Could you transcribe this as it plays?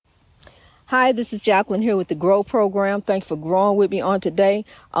Hi, this is Jacqueline here with the Grow Program. Thank you for growing with me on today.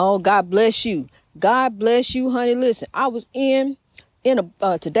 Oh, God bless you. God bless you, honey. Listen, I was today.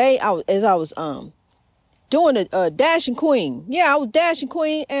 I was doing a Dashing Queen. Yeah, I was Dashing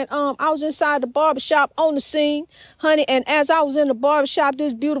Queen, and I was inside the barbershop on the scene, honey. And as I was in the barbershop,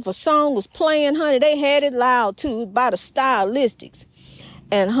 this beautiful song was playing, honey. They had it loud too. It was by the Stylistics.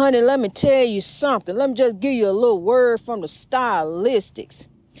 And honey, let me tell you something. Let me just give you a little word from the Stylistics.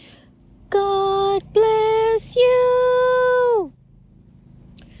 God bless you.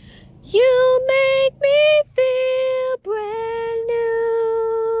 You make me feel brand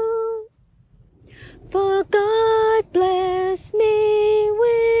new. For God bless me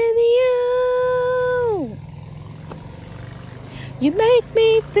with you. You make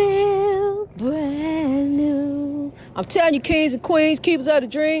me feel brand new. I'm telling you, kings and queens, keepers of the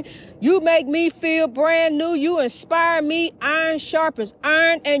dream, you make me feel brand new. You inspire me. Iron sharpens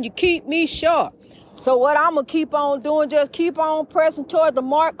iron, and you keep me sharp. So what I'm going to keep on doing, just keep on pressing toward the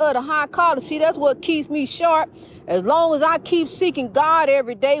mark of the high calling. See, that's what keeps me sharp. As long as I keep seeking God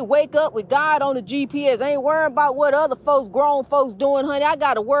every day, wake up with God on the GPS. I ain't worrying about what other folks, grown folks doing, honey. I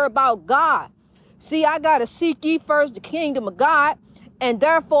got to worry about God. See, I got to seek ye first the kingdom of God, and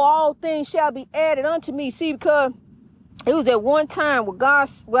therefore all things shall be added unto me. See, because it was at one time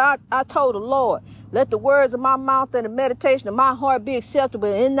where I told the Lord, let the words of my mouth and the meditation of my heart be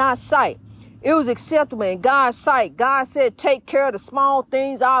acceptable in thy sight. It was acceptable in God's sight. God said, take care of the small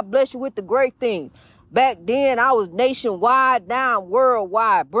things. I'll bless you with the great things. Back then, I was nationwide, now I'm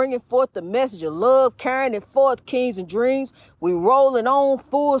worldwide, bringing forth the message of love, carrying it forth, kings and dreams. We rolling on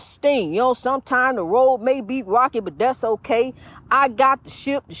full steam. You know, sometimes the road may be rocky, but that's okay. I got the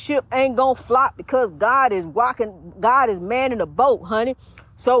ship. The ship ain't gonna flop because God is manning the boat, honey.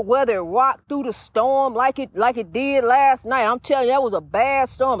 So whether it rocked through the storm like it did last night, I'm telling you, that was a bad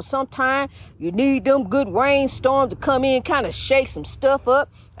storm. Sometimes you need them good rainstorms to come in, kind of shake some stuff up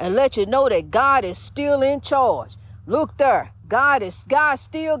and let you know that God is still in charge. Look there. God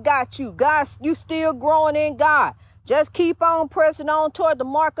still got you. God, you still growing in God. Just keep on pressing on toward the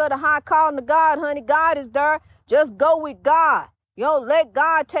mark of the high calling of God, honey. God is there. Just go with God. You know, let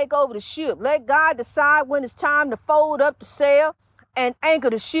God take over the ship. Let God decide when it's time to fold up the sail and anchor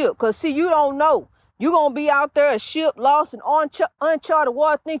the ship. Because, see, you don't know. You're going to be out there, a ship lost in uncharted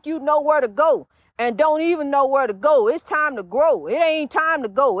water, think you know where to go and don't even know where to go. It's time to grow. It ain't time to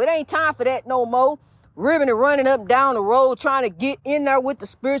go. It ain't time for that no more. Ribbon and running up and down the road, trying to get in there with the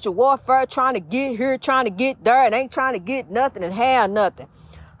spiritual warfare, trying to get here, trying to get there, and ain't trying to get nothing and have nothing.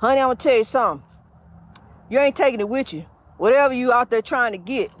 Honey, I'm going to tell you something. You ain't taking it with you. Whatever you out there trying to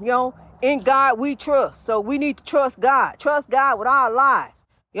get, you know, in God we trust. So we need to trust God. Trust God with our lives.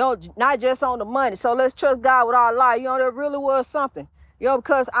 You know, not just on the money. So let's trust God with our lives. You know, there really was something. You know,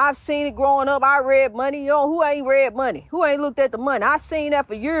 because I've seen it growing up. I read money. You know, who ain't read money? Who ain't looked at the money? I seen that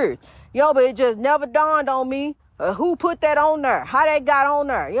for years. You know, but it just never dawned on me who put that on there, how that got on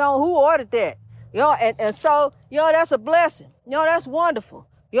there. You know, who ordered that? You know, and so, you know, that's a blessing. You know, that's wonderful.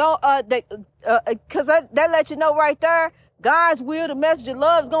 You know, because that lets you know right there, God's will, the message of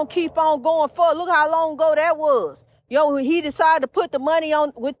love is going to keep on going forward. Look how long ago that was. You know, when he decided to put that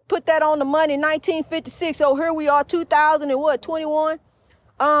on the money in 1956. So here we are, 2021,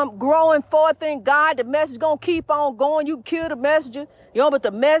 growing forth in God. The message is going to keep on going. You can kill the messenger, you know, but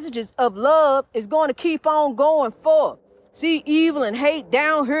the messages of love is going to keep on going forth. See, evil and hate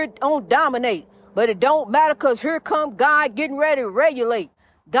down here don't dominate, but it don't matter because here come God getting ready to regulate.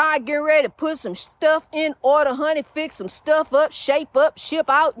 God getting ready to put some stuff in order, honey, fix some stuff up, shape up, ship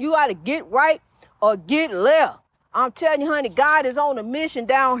out. You ought to get right or get left. I'm telling you, honey, God is on a mission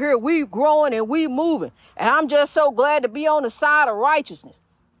down here. We growing and we moving. And I'm just so glad to be on the side of righteousness.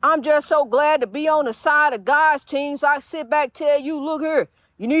 I'm just so glad to be on the side of God's team. So I sit back and tell you, look here,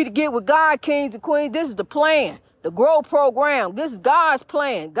 you need to get with God, kings and queens. This is the plan, the Grow Program. This is God's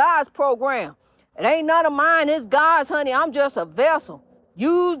plan, God's program. It ain't none of mine. It's God's, honey. I'm just a vessel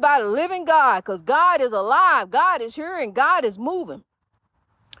used by the living God, because God is alive. God is here and God is moving.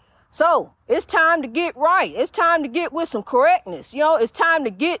 So it's time to get right. It's time to get with some correctness. You know, it's time to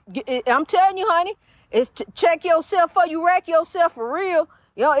get I'm telling you, honey, it's to check yourself before you wreck yourself for real.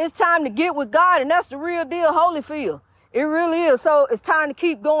 You know, it's time to get with God, and that's the real deal, Holyfield. It really is. So it's time to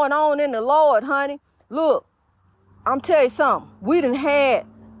keep going on in the Lord, honey. Look, I'm telling you something. We done had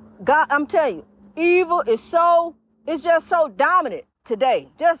God. I'm telling you, evil is it's just so dominant today.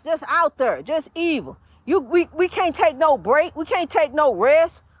 Just out there, just evil. We can't take no break. We can't take no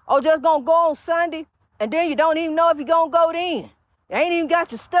rest. Or just gonna go on Sunday, and then you don't even know if you're gonna go then. You ain't even got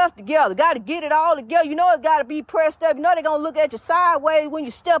your stuff together. Got to get it all together. You know it's got to be pressed up. You know they're gonna look at you sideways when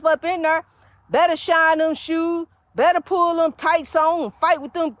you step up in there. Better shine them shoes. Better pull them tights on and fight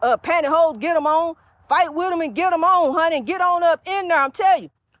with them pantyhose. Get them on. Fight with them and get them on, honey. And get on up in there. I'm telling you.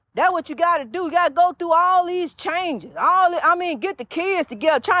 That's what you got to do. You got to go through all these changes. Get the kids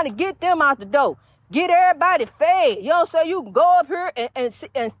together. Trying to get them out the door. Get everybody fed. You know, so you can go up here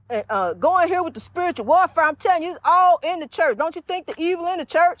and go in here with the spiritual warfare. I'm telling you, it's all in the church. Don't you think the evil in the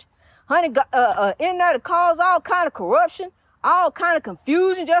church, honey, in there to cause all kind of corruption, all kind of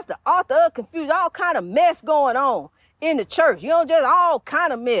confusion, just the author of confusion, all kind of mess going on in the church. You know, just all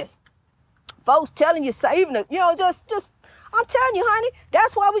kind of mess. Folks telling you, even, just, I'm telling you, honey,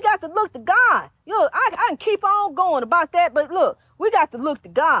 that's why we got to look to God. You know, I can keep on going about that, but look, we got to look to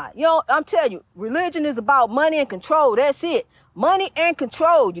God. You know, I'm telling you, religion is about money and control. That's it. Money and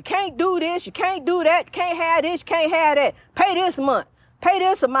control. You can't do this. You can't do that. You can't have this. You can't have that. Pay this month. Pay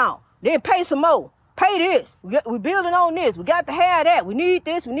this amount. Then pay some more. Pay this. We're building on this. We got to have that. We need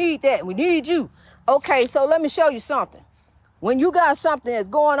this. We need that. We need you. Okay, so let me show you something. When you got something that's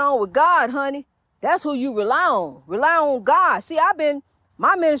going on with God, honey, that's who you rely on. Rely on God. See,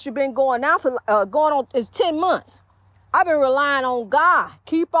 my ministry been going now for it's 10 months. I've been relying on God.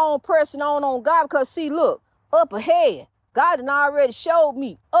 Keep on pressing on God because see, look, up ahead. God done already showed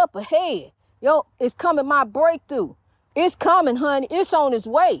me up ahead. It's coming, my breakthrough. It's coming, honey. It's on its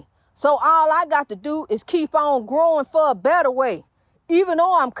way. So all I got to do is keep on growing for a better way. Even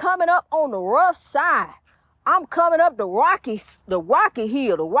though I'm coming up on the rough side, I'm coming up the rocky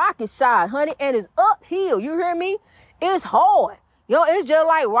hill, the rocky side, honey, and it's uphill. You hear me? It's hard. It's just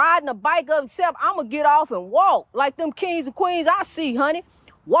like riding a bike up itself. I'm going to get off and walk like them kings and queens I see, honey.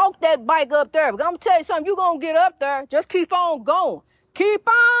 Walk that bike up there. But I'm going to tell you something. You're going to get up there. Just keep on going. Keep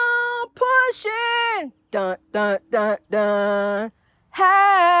on pushing. Dun, dun, dun, dun.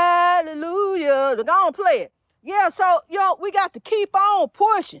 Hallelujah. Go on, play it. Yeah, so, we got to keep on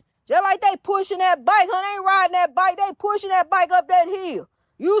pushing. Just like they pushing that bike, honey. They ain't riding that bike. They pushing that bike up that hill.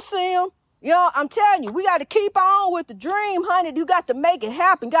 You see them. I'm telling you, we got to keep on with the dream, honey. You got to make it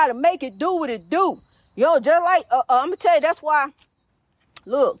happen. Got to make it do what it do. Just like, I'm going to tell you, that's why,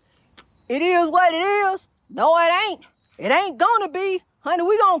 look, it is what it is. No, it ain't. It ain't going to be. Honey,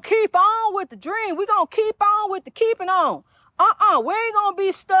 we going to keep on with the dream. We going to keep on with the keeping on. We ain't going to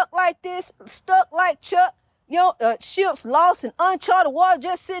be stuck like this, stuck like Chuck. Ships lost in uncharted water,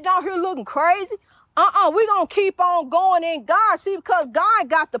 just sitting out here looking crazy. We going to keep on going in God. See, because God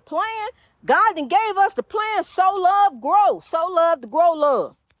got the plan. God then gave us the plan. So love, grow. So love to grow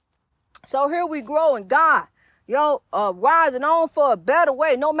love. So here we grow in God. Rising on for a better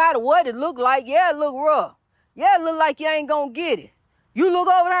way. No matter what it look like. Yeah, it look rough. Yeah, it look like you ain't going to get it. You look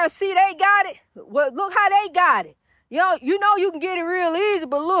over there and see they got it. Well, look how they got it. You know you can get it real easy,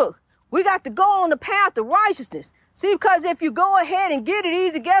 but look, we got to go on the path of righteousness. See, because if you go ahead and get it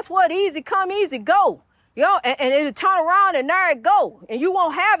easy, guess what? Easy come, easy go. And it'll turn around and there it go. And you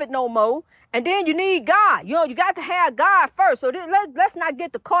won't have it no more. And then you need God. You got to have God first. So let's not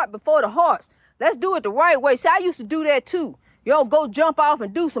get the cart before the horse. Let's do it the right way. See, I used to do that too. Go jump off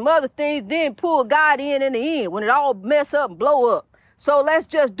and do some other things, then pull God in the end when it all mess up and blow up. So let's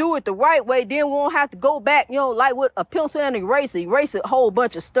just do it the right way. Then we won't have to go back, like with a pencil and erase a whole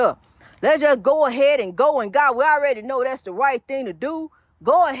bunch of stuff. Let's just go ahead and go in God. We already know that's the right thing to do.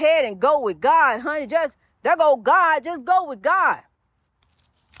 Go ahead and go with God, honey. There go God. Just go with God.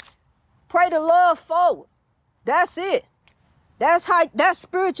 Pray the love forward. That's it. That's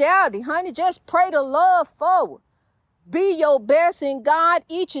spirituality, honey. Just pray the love forward. Be your best in God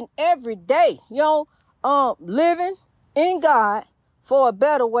each and every day. Living in God for a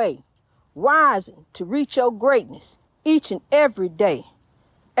better way. Rising to reach your greatness each and every day.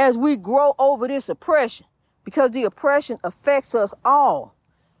 As we grow over this oppression, because the oppression affects us all.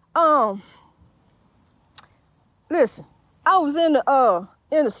 Listen, I was in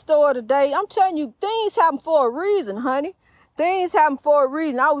the store today. I'm telling you, things happen for a reason, honey. Things happen for a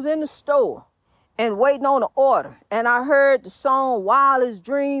reason. I was in the store and waiting on an order, and I heard the song Wildest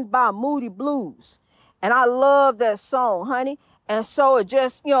Dreams by Moody Blues. And I love that song, honey. And so it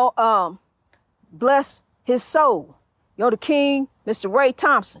just, bless his soul. The king, Mr. Ray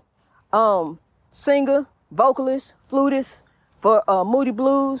Thompson, singer, vocalist, flutist for Moody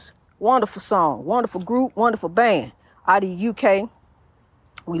Blues. Wonderful song, wonderful group, wonderful band out of the UK.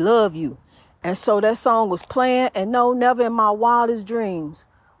 We love you. And so that song was playing, and no, never in my wildest dreams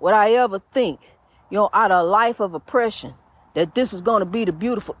would I ever think, out of a life of oppression, that this was going to be the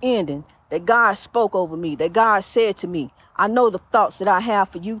beautiful ending that God spoke over me, that God said to me, I know the thoughts that I have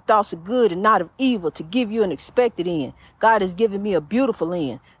for you, thoughts of good and not of evil, to give you an expected end. God has given me a beautiful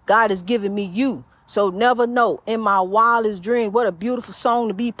end. God has given me you. So never know in my wildest dream, what a beautiful song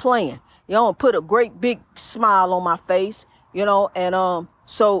to be playing. You know, put a great big smile on my face, you know, and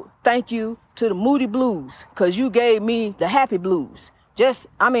so thank you to the Moody Blues, because you gave me the happy blues. Just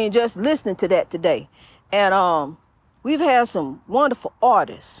listening to that today. And we've had some wonderful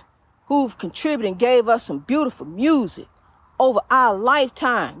artists who've contributed and gave us some beautiful music over our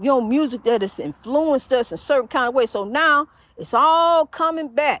lifetime. You know, music that has influenced us in certain kind of way. So now it's all coming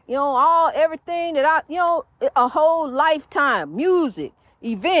back. You know, everything that a whole lifetime, music,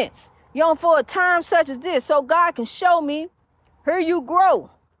 events, you know, for a time such as this. So God can show me, here you grow.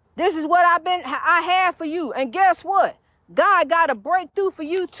 This is what I have for you. And guess what? God got a breakthrough for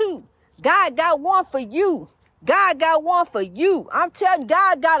you too. God got one for you. God got one for you. I'm telling you,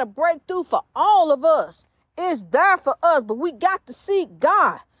 God got a breakthrough for all of us. It's there for us, but we got to seek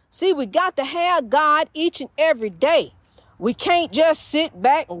God. See, we got to have God each and every day. We can't just sit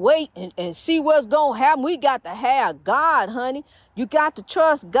back and wait and see what's going to happen. We got to have God, honey. You got to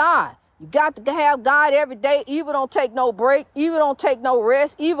trust God. You got to have God every day. Even don't take no break. Even don't take no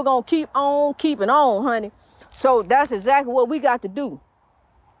rest. Even going to keep on keeping on, honey. So that's exactly what we got to do.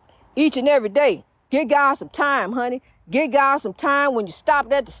 Each and every day. Give God some time, honey. Give God some time when you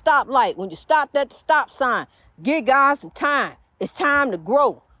stopped at the stoplight. When you stopped at the stop sign. Give God some time. It's time to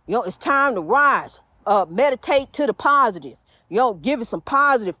grow. You know, it's time to rise. Meditate to the positive. You know, give it some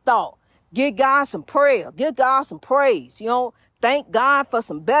positive thought. Give God some prayer. Give God some praise. You know, thank God for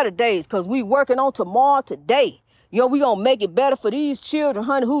some better days, because we working on tomorrow today. You know, we going to make it better for these children,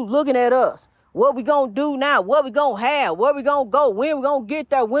 honey, who looking at us. What we going to do now? What we going to have? Where we going to go? When we going to get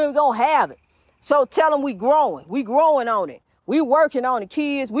there? When we going to have it? So tell them we growing. We growing on it. We working on it,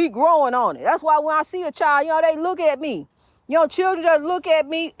 kids. We growing on it. That's why when I see a child, you know, they look at me. You know, children just look at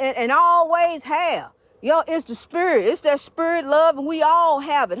me and always have. You know, it's the spirit. It's that spirit love, and we all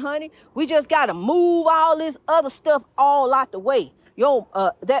have it, honey. We just got to move all this other stuff all out the way. You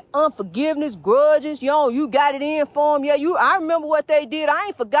know, that unforgiveness, grudges, you know, you got it in for them. Yeah, I remember what they did. I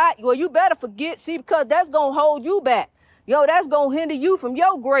ain't forgot. Well, you better forget, see, because that's going to hold you back. You know, that's going to hinder you from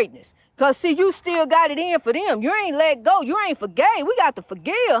your greatness. Because, see, you still got it in for them. You ain't let go. You ain't forgave. We got to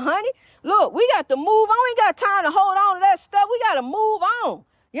forgive, honey. Look, we got to move on. We ain't got time to hold on to that stuff. We got to move on.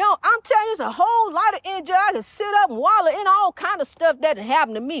 You know, I'm telling you, it's a whole lot of energy. I can sit up and wallow in all kind of stuff that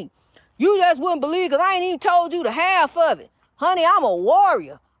happened to me. You just wouldn't believe, because I ain't even told you the half of it. Honey, I'm a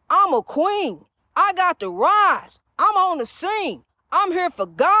warrior. I'm a queen. I got to rise. I'm on the scene. I'm here for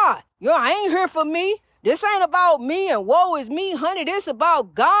God. You know, I ain't here for me. This ain't about me and woe is me, honey. This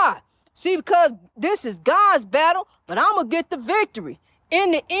about God. See, because this is God's battle, but I'm going to get the victory.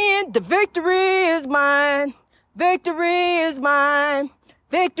 In the end, the victory is mine. Victory is mine.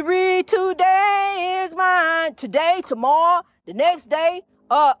 Victory today is mine. Today, tomorrow, the next day,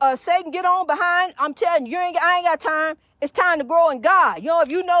 Satan, get on behind. I'm telling you, I ain't got time. It's time to grow in God. You know,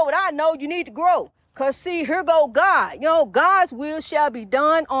 if you know what I know, you need to grow. Because, see, here go God. You know, God's will shall be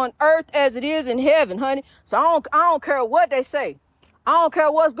done on earth as it is in heaven, honey. So I don't care what they say. I don't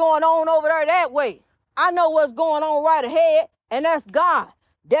care what's going on over there that way. I know what's going on right ahead, and that's God.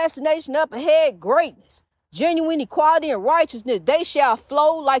 Destination up ahead, greatness. Genuine equality and righteousness. They shall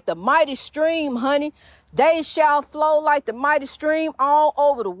flow like the mighty stream, honey. They shall flow like the mighty stream all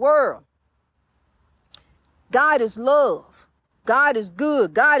over the world. God is love. God is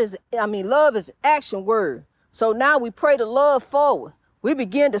good. Love is an action word. So now we pray the love forward. We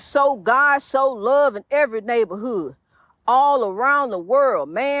begin to sow God, sow love in every neighborhood, all around the world.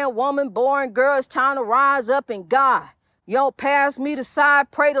 Man, woman, boy, and girl, it's time to rise up in God. Yo, pass me the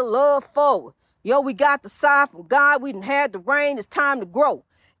side, pray the love forward. Yo, we got the side from God. We done had the rain. It's time to grow.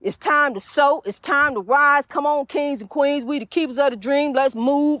 It's time to sow. It's time to rise. Come on, kings and queens. We the keepers of the dream. Let's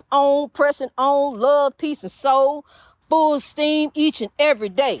move on, pressing on, love, peace, and soul. Full steam each and every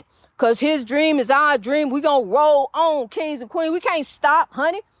day. Because his dream is our dream. We going to roll on, kings and queens. We can't stop,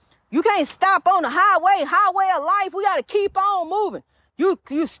 honey. You can't stop on the highway of life. We got to keep on moving. You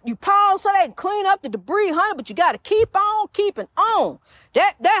pause so they can clean up the debris, honey, but you got to keep on keeping on.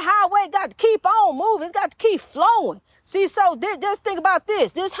 That highway got to keep on moving. It's got to keep flowing. See, so just think about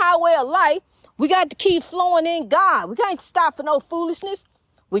this. This highway of life, we got to keep flowing in God. We can't stop for no foolishness.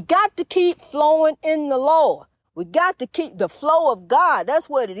 We got to keep flowing in the Lord. We got to keep the flow of God. That's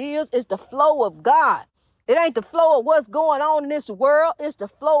what it is. It's the flow of God. It ain't the flow of what's going on in this world. It's the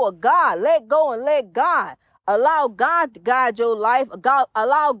flow of God. Let go and let God. Allow God to guide your life.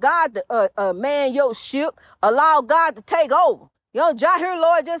 Allow God to man your ship. Allow God to take over. You know, Jah here,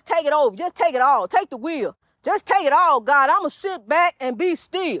 Lord, just take it over. Just take it all. Take the wheel. Just take it all, God. I'm going to sit back and be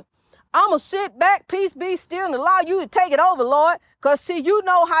still. I'm going to sit back, peace be still, and allow you to take it over, Lord. Because, see, you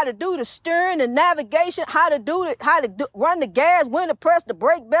know how to do the steering, the navigation, how to run the gas, when to press the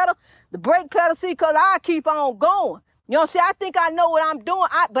brake pedal, see, because I keep on going. You know, see, I think I know what I'm doing,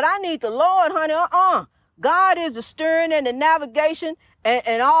 but I need the Lord, honey. God is the steering and the navigation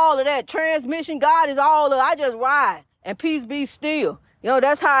and all of that transmission. God is all of it. I just ride and peace be still. You know,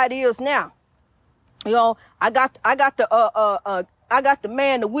 that's how it is now. You know, I got the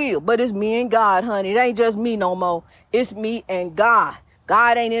man the wheel, but it's me and God, honey. It ain't just me no more. It's me and God.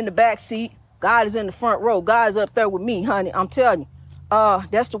 God ain't in the back seat. God is in the front row. God is up there with me, honey. I'm telling you,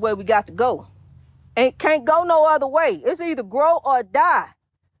 that's the way we got to go. Can't go no other way. It's either grow or die.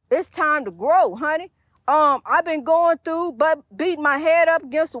 It's time to grow, honey. I've been going through, but beating my head up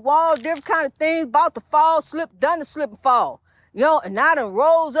against the wall, different kind of things, about to fall, done the slip and fall. You know, and now done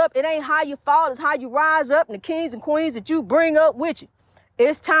rose up. It ain't how you fall, it's how you rise up, and the kings and queens that you bring up with you.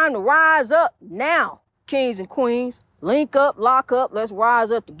 It's time to rise up now, kings and queens. Link up, lock up, let's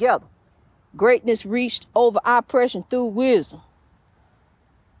rise up together. Greatness reached over oppression through wisdom.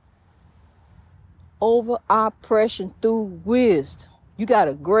 Over oppression through wisdom. You got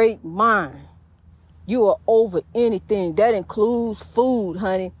a great mind. You are over anything. That includes food,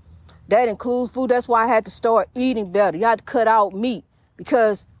 honey. That includes food. That's why I had to start eating better. You have to cut out meat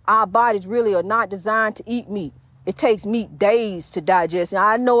because our bodies really are not designed to eat meat. It takes meat days to digest. And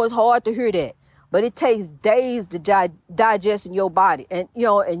I know it's hard to hear that, but it takes days to digest in your body. And, you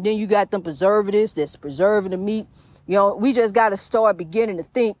know, and then you got them preservatives that's preserving the meat. You know, we just got to start beginning to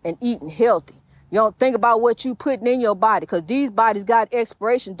think and eating healthy. You know, think about what you putting in your body because these bodies got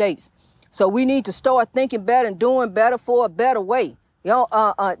expiration dates. So we need to start thinking better and doing better for a better way. You know,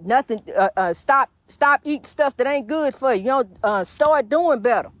 stop eating stuff that ain't good for you. You know, start doing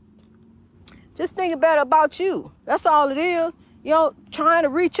better. Just thinking better about you. That's all it is. You know, trying to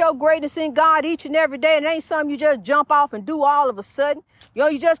reach your greatness in God each and every day. It ain't something you just jump off and do all of a sudden. You know,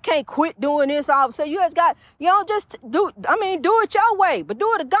 you just can't quit doing this all of a sudden. You just got, you know, just do it your way, but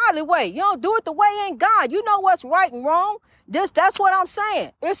do it a godly way. You know, do it the way in God. You know what's right and wrong. That's what I'm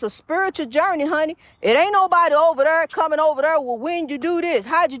saying. It's a spiritual journey, honey. It ain't nobody over there coming over there. Well, when you do this,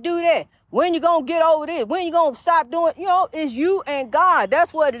 how'd you do that? When you gonna get over this? When you gonna stop doing? You know, it's you and God.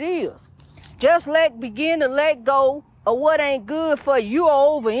 That's what it is. Just begin to let go of what ain't good for you. You are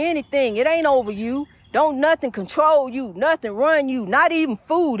over anything. It ain't over you. Don't nothing control you. Nothing run you. Not even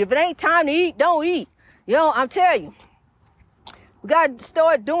food. If it ain't time to eat, don't eat. You know, I'm telling you. We got to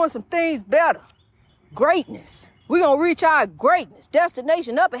start doing some things better. Greatness. We're going to reach our greatness.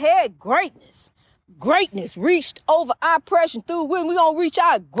 Destination up ahead, greatness. Greatness reached over oppression through wisdom. We're going to reach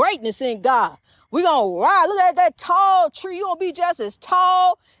our greatness in God. We're going to ride. Look at that tall tree. You're going to be just as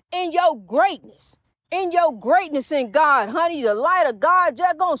tall in your greatness. In your greatness in God, honey. The light of God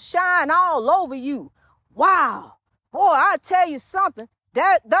just going to shine all over you. Wow. Boy, I tell you something.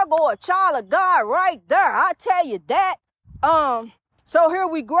 There go a child of God right there. I tell you that. So here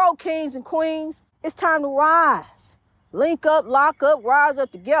we grow, kings and queens. It's time to rise. Link up, lock up, rise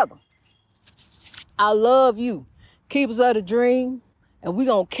up together. I love you, keepers of the dream, and we're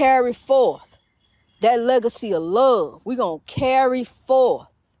going to carry forth that legacy of love. We're going to carry forth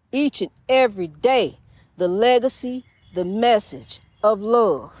each and every day the legacy, the message of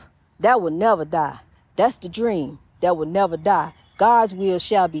love. That will never die. That's the dream that will never die. God's will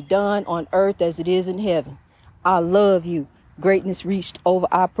shall be done on earth as it is in heaven. I love you. Greatness reached over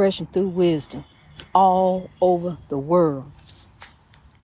oppression through wisdom all over the world.